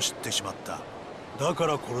正を知ってしまった。だか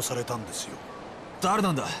ら殺されたんですよ。誰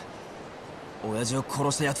なんだ？親父を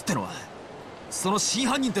殺したやつってのは、その真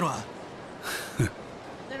犯人ってのは。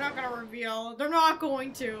They're not gonna reveal. They're not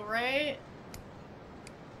going to, right?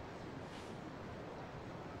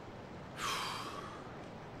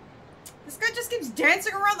 This guy just keeps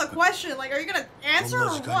dancing around the question. Like, are you gonna answer or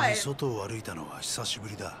what? こんな時間に外を歩いたのは久しぶ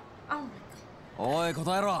りだ。Oh my god. おい、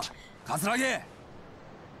答えろ、桂木。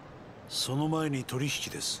その前に取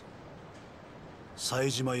引です。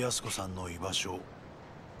冴島康子さんの居場所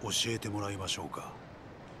教えてもらいましょうか。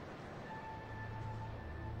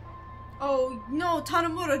Oh no,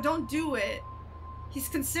 Tanimura, don't do it. He's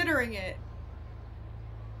considering it.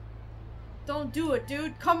 Don't do it,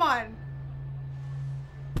 dude. Come on.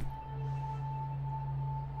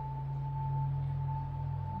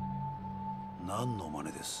 何の真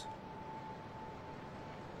似です？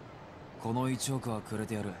この1億はくれ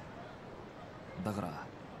てやる。だから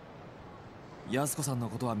安子さんの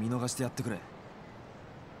ことは見逃してやってくれ。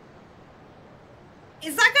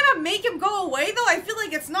Is that gonna make him go away though? I feel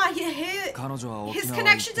like it's not. His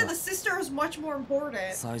connection to the sister is much more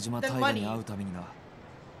important than money. 会うためにな。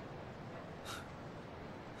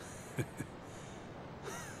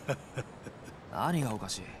何がおか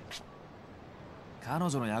しい？彼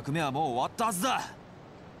女の役目はもう終わったはずだ。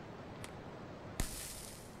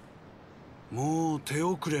もう手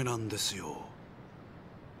遅れなんですよ。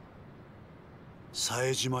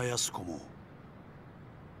冴島康子も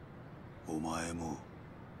お前も。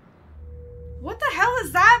What the hell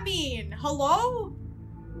does that mean? Hello?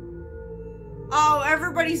 Oh,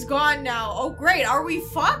 everybody's gone now. Oh, great. Are we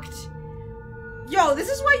fucked? Yo,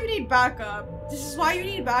 this is why you need backup. This is why you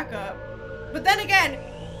need backup. But then again,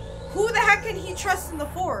 who the heck can he trust in the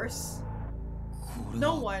Force?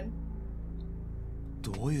 No one.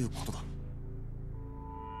 どういうことだ?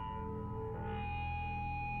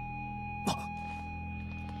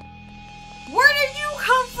 Where did you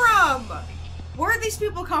come from? Where did these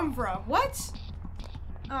people come from? What?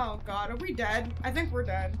 Oh god, are we dead? I think we're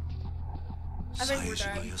dead. I think we're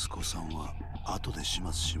dead. 冴島康子さんは後で始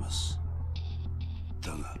末します。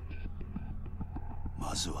だが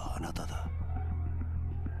まずはあなただ。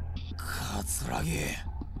桂木。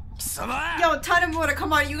 Yo, Tanimura,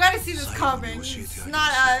 come on, you gotta see this coming. He's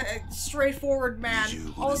not a straightforward man.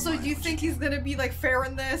 Also, do you think he's gonna be like fair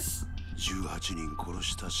in this? 18人殺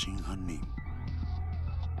した真犯人。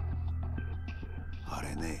あ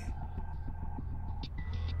れね。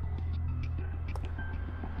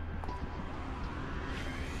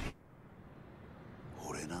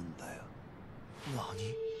俺なんだよ。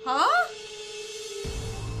何？ Huh?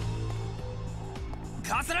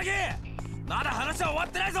 桂木！ まだ話は終わっ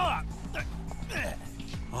てないぞ。あ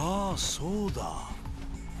あ、そうだ。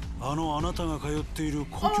あなたが通っている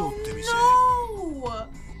故郷って店。No!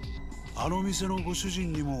 あの店のご主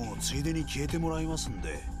人にもついでに消えてもらいますん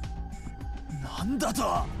で。なんだ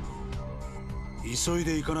と？急い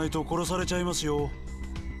で行かないと殺されちゃいますよ。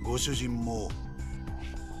ご主人も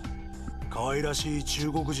可愛らしい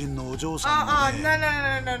中国人のお嬢さんもね。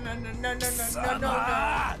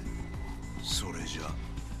それじゃ。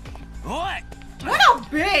 What a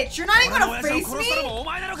bitch! You're not even gonna face me? お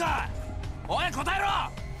前なのか？おい、答えろ！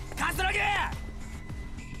桂木！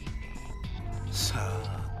さあ、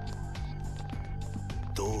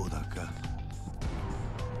どうだか。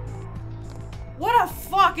 What a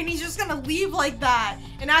fuck! And he's just gonna leave like that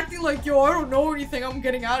and acting like, yo, I don't know anything. I'm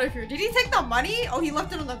getting out of here. Did he take the money? Oh, he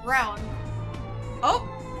left it on the ground. Oh.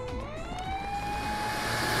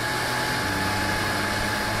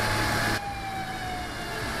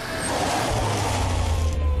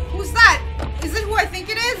 Is it who I think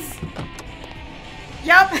it is?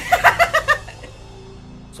 Yep.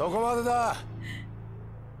 そこまでだ。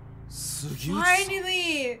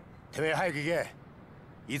 Finally. てめえ早く行け。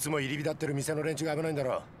いつも入り浸ってる店の連中が危ないんだ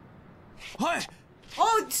ろ。はい。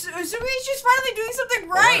 Oh, Suichi's finally doing something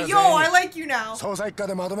right. Yo, I like you now. 捜査一課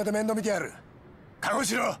でまとめて面倒見てやる。覚悟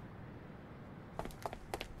しろ。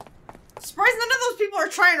 Surprised none of those people are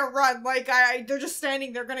trying to run. Like, they're just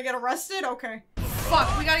standing there, gonna get arrested? Okay.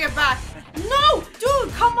 Fuck, we gotta get back. No!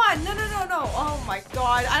 Dude, come on! No. Oh my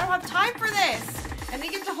god, I don't have time for this! I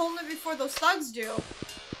need to get to Holman before those thugs do.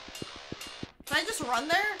 Can I just run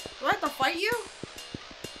there? Do I have to fight you?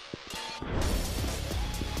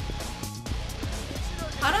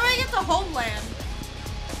 How do I get to Homeland?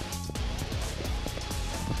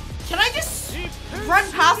 Can I just run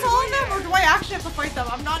past all of them, or do I actually have to fight them?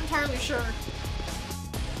 I'm not entirely sure.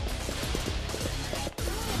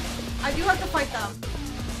 I do have to fight them.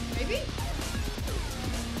 Maybe?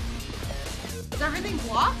 Is everything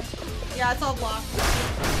blocked? Yeah, it's all blocked.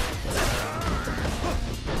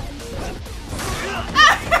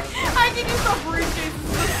 I can use the briefcase.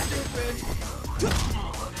 This is so stupid.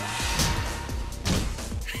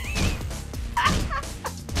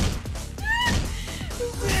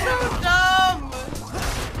 This is so dumb.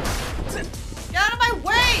 Get out of my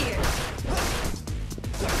way!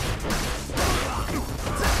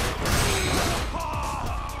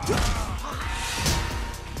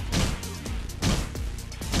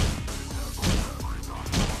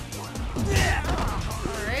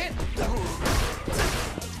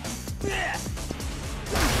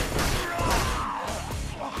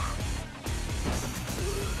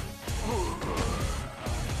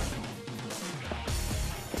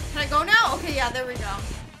 Yeah, there we go.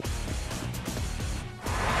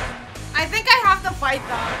 I think I have to fight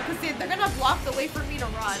them because they're gonna block the way for me to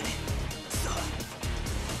run.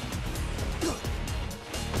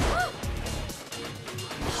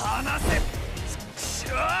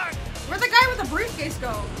 Where'd the guy with the briefcase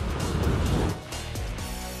go?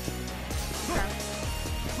 Okay.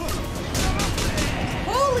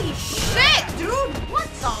 Holy shit, dude! What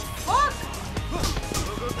the fuck?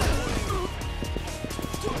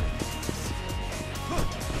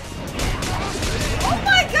 Oh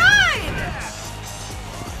my god!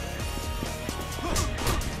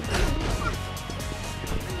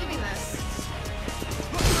 Give me this.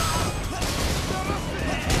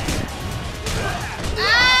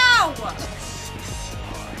 Ow!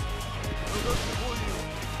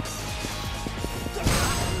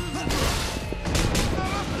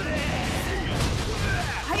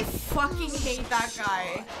 I fucking hate that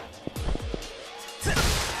guy.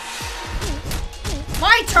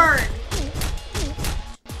 My turn!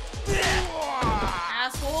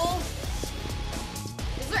 Asshole.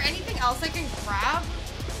 Is there anything else I can grab?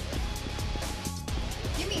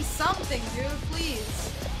 Give me something, dude, please.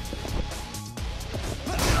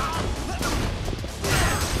 I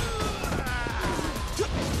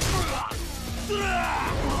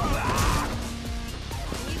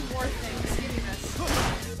need more things. Give me this.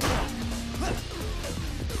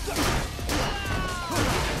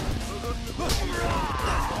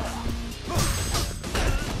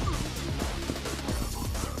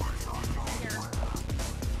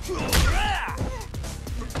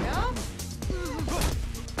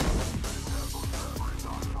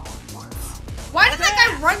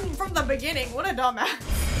 beginning. What a dumbass.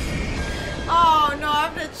 Oh no, I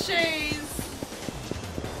have to chase.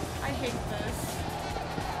 I hate this.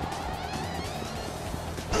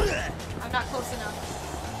 I'm not close enough.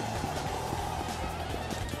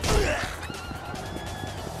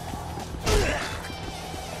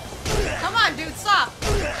 Come on, dude, stop.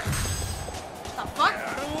 What the fuck?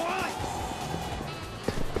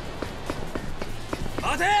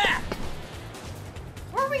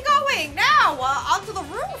 Where are we going now? Onto the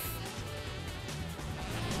roof?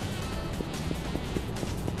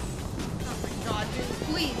 Oh my god, dude,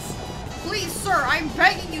 please. Please, sir, I'm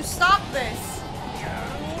begging you, stop this.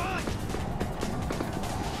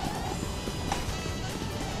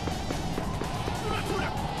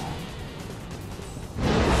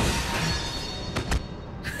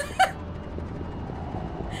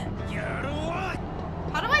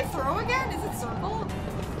 How do I throw again? Is it circle?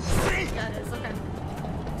 Yeah, it is, okay.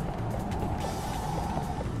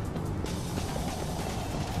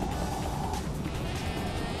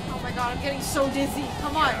 Oh my god, I'm getting so dizzy.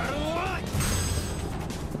 Come on.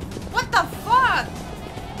 What the fuck?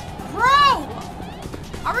 Bro!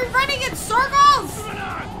 Are we running in circles?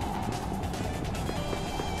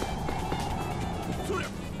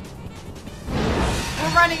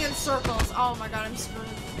 We're running in circles. Oh my god, I'm screwed.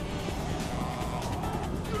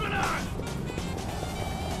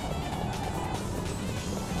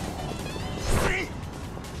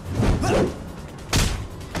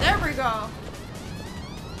 There we go.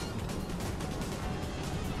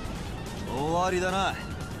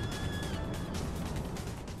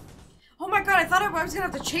 Oh my god, I thought I was gonna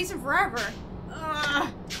have to chase him forever.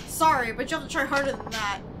 Sorry, but you have to try harder than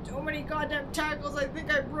that. So many goddamn tackles, I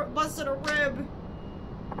think I busted a rib.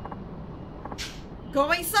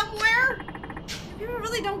 Going somewhere? You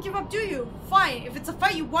really don't give up, do you? Fine, if it's a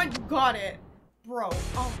fight you want, you got it. Bro,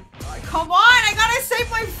 oh my god, come on, I gotta save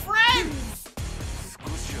my friends!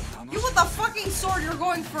 You with the fucking sword, you're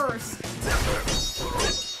going first.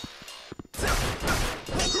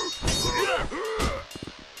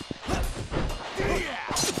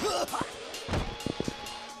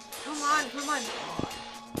 Come on, come on.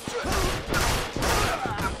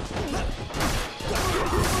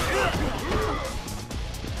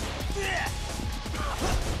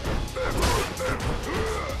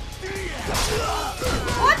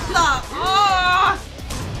 What the? Oh!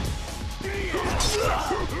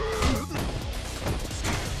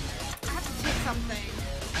 I have to take something.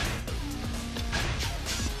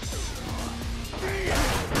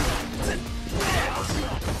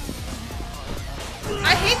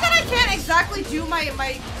 I hate that I can't exactly do my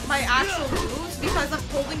actual moves because I'm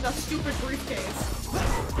holding the stupid briefcase.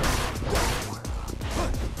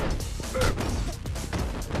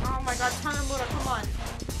 Oh my god, Tanimura, come on.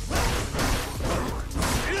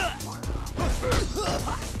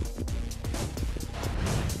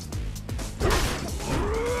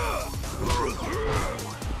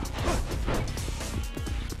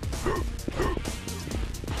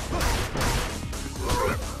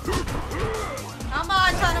 Come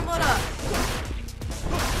on, Tanimura.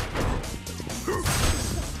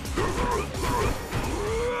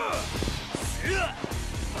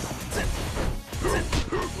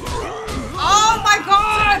 Oh my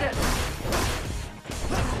god!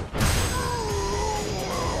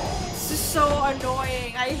 This is so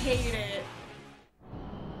annoying. I hate it.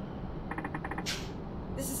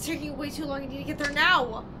 This is taking way too long. I need to get there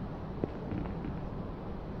now.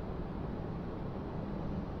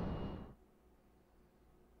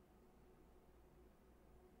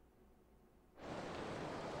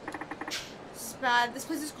 This is bad. This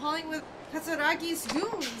place is crawling with Katsuragi's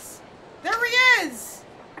goons. There he is!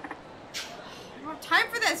 I don't have time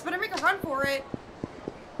for this. Better make a run for it.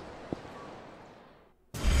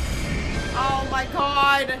 Oh my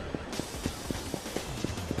god.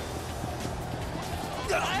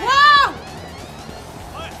 Whoa!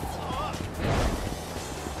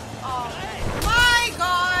 Oh my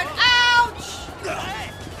god! Ouch!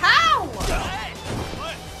 How?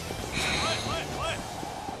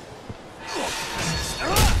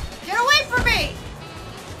 Get away from me!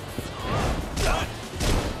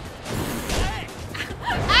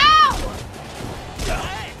 Ow!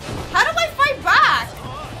 How do I fight back?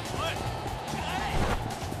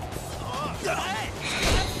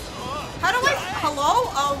 How do I? Hello?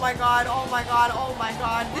 Oh my god! Oh my god! Oh my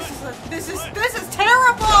god! This is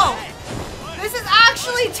terrible! This is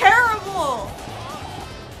actually terrible!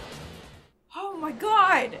 Oh my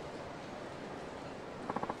god!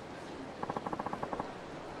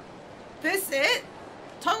 This it?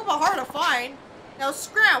 Talk about hard to find. Now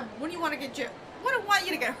scram. When do you want to get you? Wouldn't want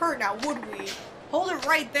you to get hurt now, would we? Hold it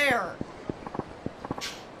right there.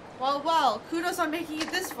 Well, kudos on making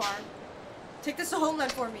it this far. Take this to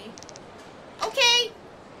Homeland for me. Okay!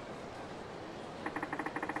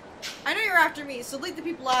 I know you're after me, so lead the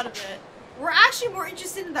people out of it. We're actually more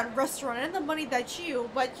interested in that restaurant and the money that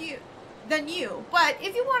than you. But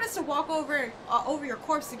if you want us to walk over your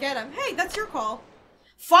corpse to get him, hey, that's your call.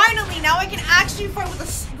 Finally, now I can actually fight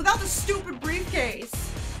without the stupid briefcase.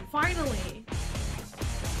 Finally.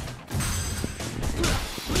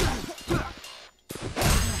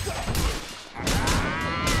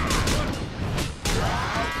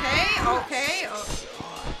 Okay.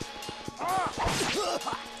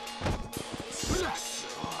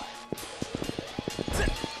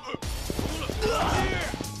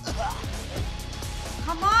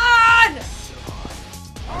 Come on!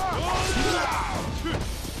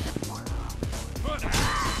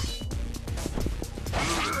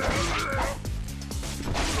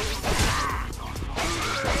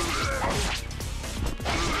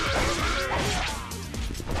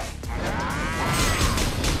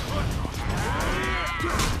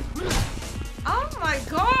 Oh my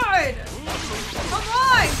god! Come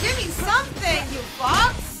on, give me something, you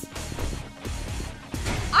fox!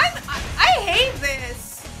 I hate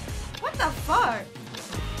this! What the fuck?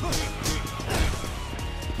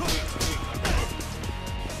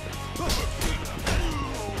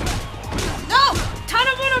 No!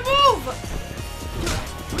 Tanimura, move!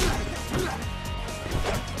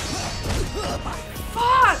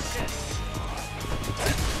 Fuck!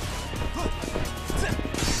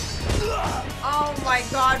 Oh my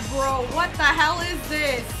god, bro. What the hell is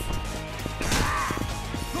this?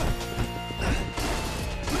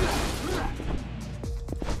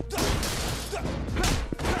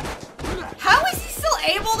 How is he still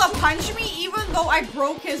able to punch me even though I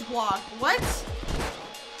broke his block? What?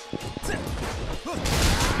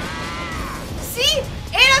 See?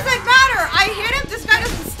 It doesn't matter. I hit him. This guy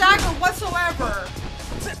doesn't stagger whatsoever.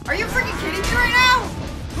 Are you freaking kidding me right now?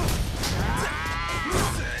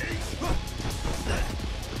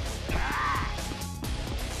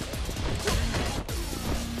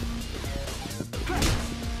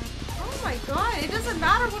 Oh my god, it doesn't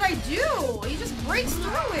matter what I do. He just breaks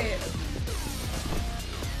through it.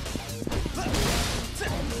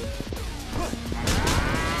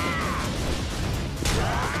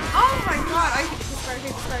 Oh my god, I hate this guy,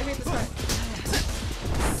 I hate this guy.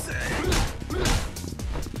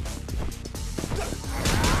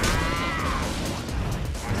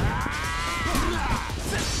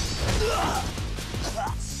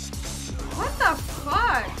 What the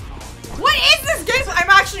fuck? What is this game? I'm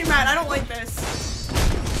actually mad. I don't like this.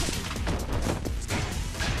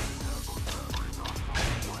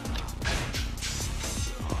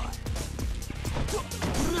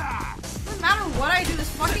 Doesn't matter what I do, this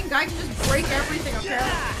fucking guy can just break everything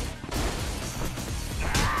apparently.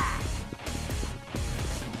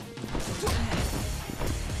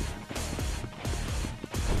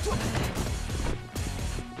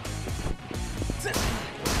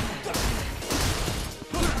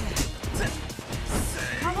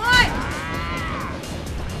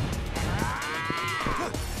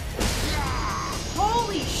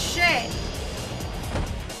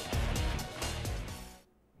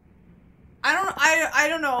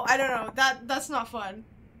 I don't know. That's not fun.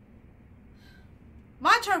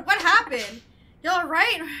 Machan, what happened? Y'all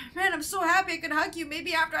alright? Man, I'm so happy I could hug you.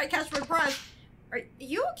 Maybe after I catch my breath. Are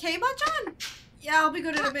you okay, Machan? Yeah, I'll be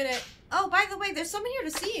good in a minute. Oh, by the way, there's someone here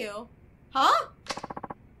to see you. Huh?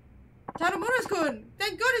 Tanimura-kun,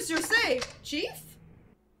 thank goodness you're safe. Chief?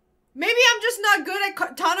 Maybe I'm just not good at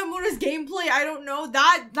Tanimura's gameplay, I don't know.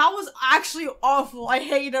 That was actually awful. I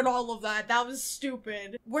hated all of that. That was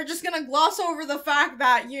stupid. We're just gonna gloss over the fact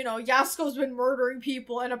that, you know, Yasuko's been murdering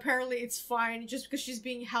people and apparently it's fine just because she's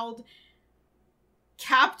being held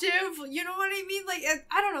captive. You know what I mean? Like,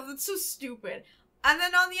 I don't know, that's so stupid. And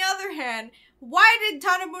then on the other hand, why did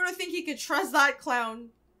Tanimura think he could trust that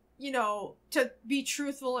clown, you know, to be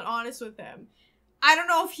truthful and honest with him? I don't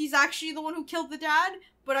know if he's actually the one who killed the dad,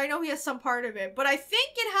 but I know he has some part of it. But I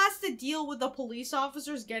think it has to deal with the police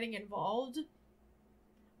officers getting involved.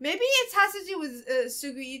 Maybe it has to do with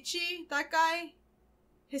Suguichi, that guy.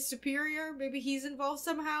 His superior. Maybe he's involved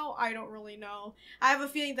somehow. I don't really know. I have a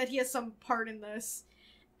feeling that he has some part in this.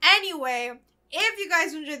 Anyway, if you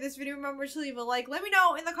guys enjoyed this video, remember to leave a like. Let me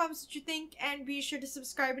know in the comments what you think. And be sure to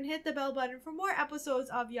subscribe and hit the bell button for more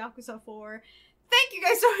episodes of Yakuza 4. Thank you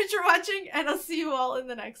guys so much for watching. And I'll see you all in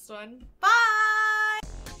the next one. Bye!